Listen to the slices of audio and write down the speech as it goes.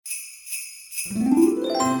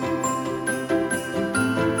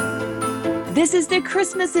This is the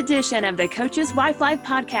Christmas edition of the Coach's Wife Life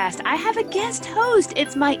podcast. I have a guest host.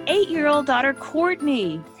 It's my 8-year-old daughter,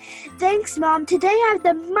 Courtney. Thanks, Mom. Today I have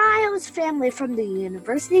the Miles family from the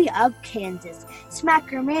University of Kansas.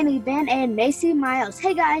 Smacker, Manny, Ben, and Macy Miles.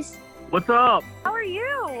 Hey, guys. What's up? How are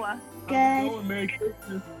you? Good. Merry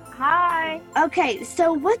Christmas. Hi. Okay,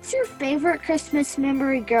 so what's your favorite Christmas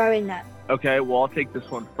memory growing up? Okay, well, I'll take this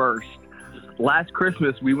one first. Last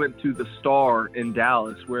Christmas, we went to the Star in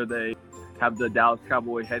Dallas where they have the Dallas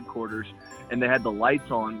Cowboy headquarters, and they had the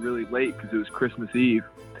lights on really late because it was Christmas Eve.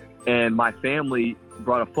 And my family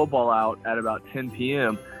brought a football out at about 10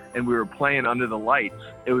 p.m., and we were playing under the lights.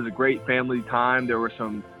 It was a great family time. There were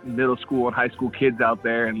some middle school and high school kids out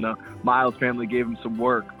there, and the Miles family gave them some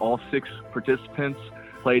work. All 6 participants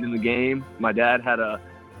played in the game. My dad had a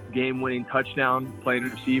game-winning touchdown playing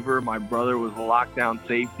receiver. My brother was a lockdown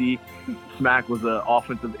safety. Smack was an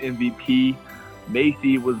offensive MVP.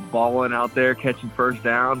 Macy was balling out there catching first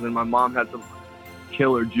downs, and my mom had some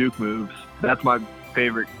killer juke moves. That's my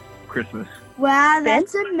favorite Christmas. Wow,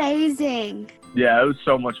 that's amazing. Yeah, it was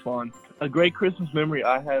so much fun. A great Christmas memory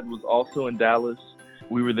I had was also in Dallas.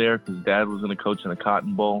 We were there because Dad was going to coach in a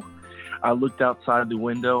Cotton Bowl. I looked outside the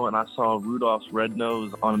window and I saw Rudolph's red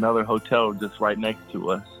nose on another hotel just right next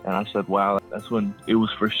to us. And I said, wow, that's when it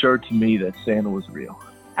was for sure to me that Santa was real.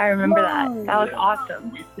 I remember that. That was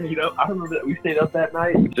awesome. I remember that we stayed up that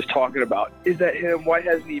night just talking about, is that him? Why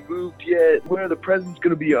hasn't he moved yet? When are the presents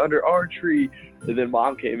going to be under our tree? And then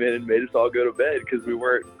Mom came in and made us all go to bed because we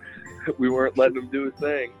weren't letting him do his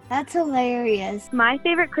thing. That's hilarious. My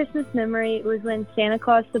favorite Christmas memory was when Santa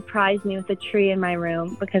Claus surprised me with a tree in my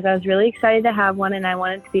room because I was really excited to have one and I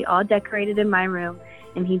wanted to be all decorated in my room.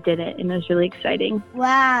 And he did it, and it was really exciting.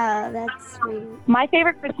 Wow, that's sweet. My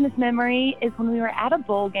favorite Christmas memory is when we were at a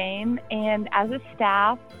bowl game, and as a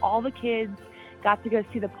staff, all the kids got to go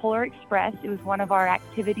see the Polar Express. It was one of our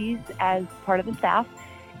activities as part of the staff.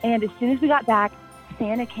 And as soon as we got back,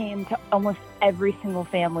 Santa came to almost every single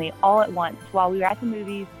family all at once. While we were at the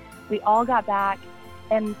movies, we all got back,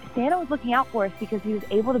 and Santa was looking out for us because he was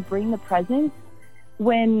able to bring the presents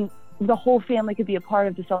when the whole family could be a part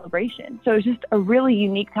of the celebration. So it was just a really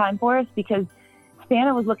unique time for us because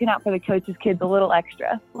Santa was looking out for the coach's kids a little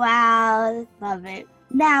extra. Wow, love it.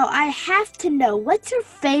 Now, I have to know, what's your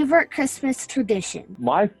favorite Christmas tradition?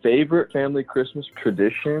 My favorite family Christmas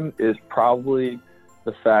tradition is probably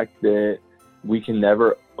the fact that we can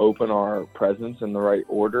never open our presents in the right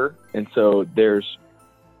order. And so there's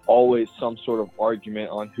always some sort of argument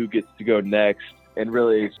on who gets to go next. And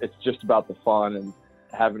really, it's just about the fun and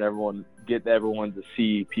getting everyone to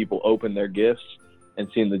see people open their gifts and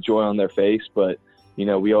seeing the joy on their face. But, you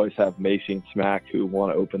know, we always have Macy and Smack who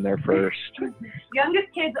want to open their first.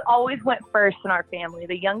 Youngest kids always went first in our family.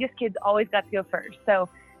 The youngest kids always got to go first. So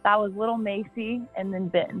that was little Macy and then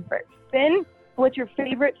Ben first. Ben, what's your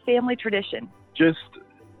favorite family tradition? Just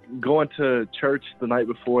going to church the night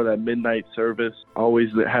before that midnight service, always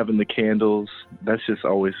having the candles. That's just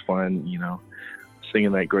always fun, you know,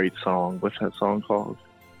 singing that great song. What's that song called?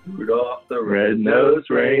 Rudolph the red-nosed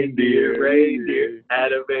reindeer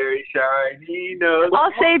had a very shiny nose.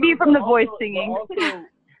 I'll save you from the voice singing.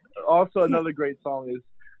 Also another great song is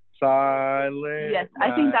Silent Yes,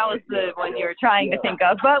 I think that was the one you were trying to think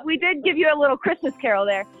of. But we did give you a little Christmas carol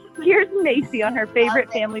there. Here's Macy on her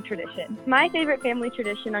favorite family tradition. My favorite family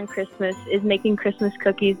tradition on Christmas is making Christmas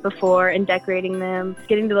cookies before and decorating them,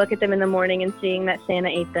 getting to look at them in the morning and seeing that Santa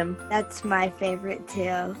ate them. That's my favorite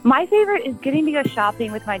too. My favorite is getting to go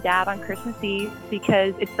shopping with my dad on Christmas Eve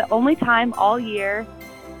because it's the only time all year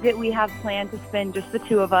that we have planned to spend just the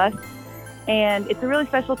two of us. And it's a really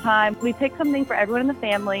special time. We pick something for everyone in the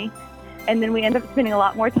family, and then we end up spending a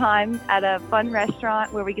lot more time at a fun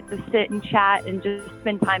restaurant where we get to sit and chat and just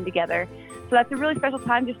spend time together. So that's a really special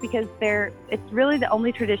time just because it's really the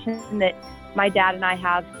only tradition that my dad and I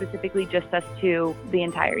have, specifically just us two, the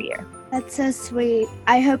entire year. That's so sweet.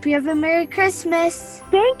 I hope you have a Merry Christmas.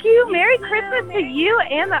 Thank you. Merry Christmas to you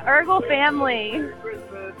and the Ergel family.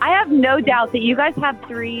 I have no doubt that you guys have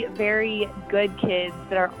 3 very good kids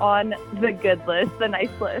that are on the good list, the nice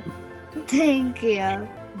list. Thank you.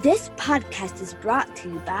 This podcast is brought to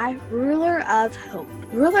you by Ruler of Hope.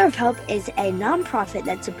 Ruler of Hope is a nonprofit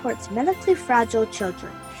that supports medically fragile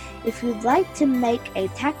children. If you'd like to make a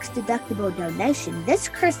tax-deductible donation this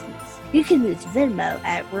Christmas, you can use Venmo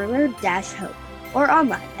at ruler-hope or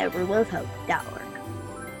online at rulerofhope.org.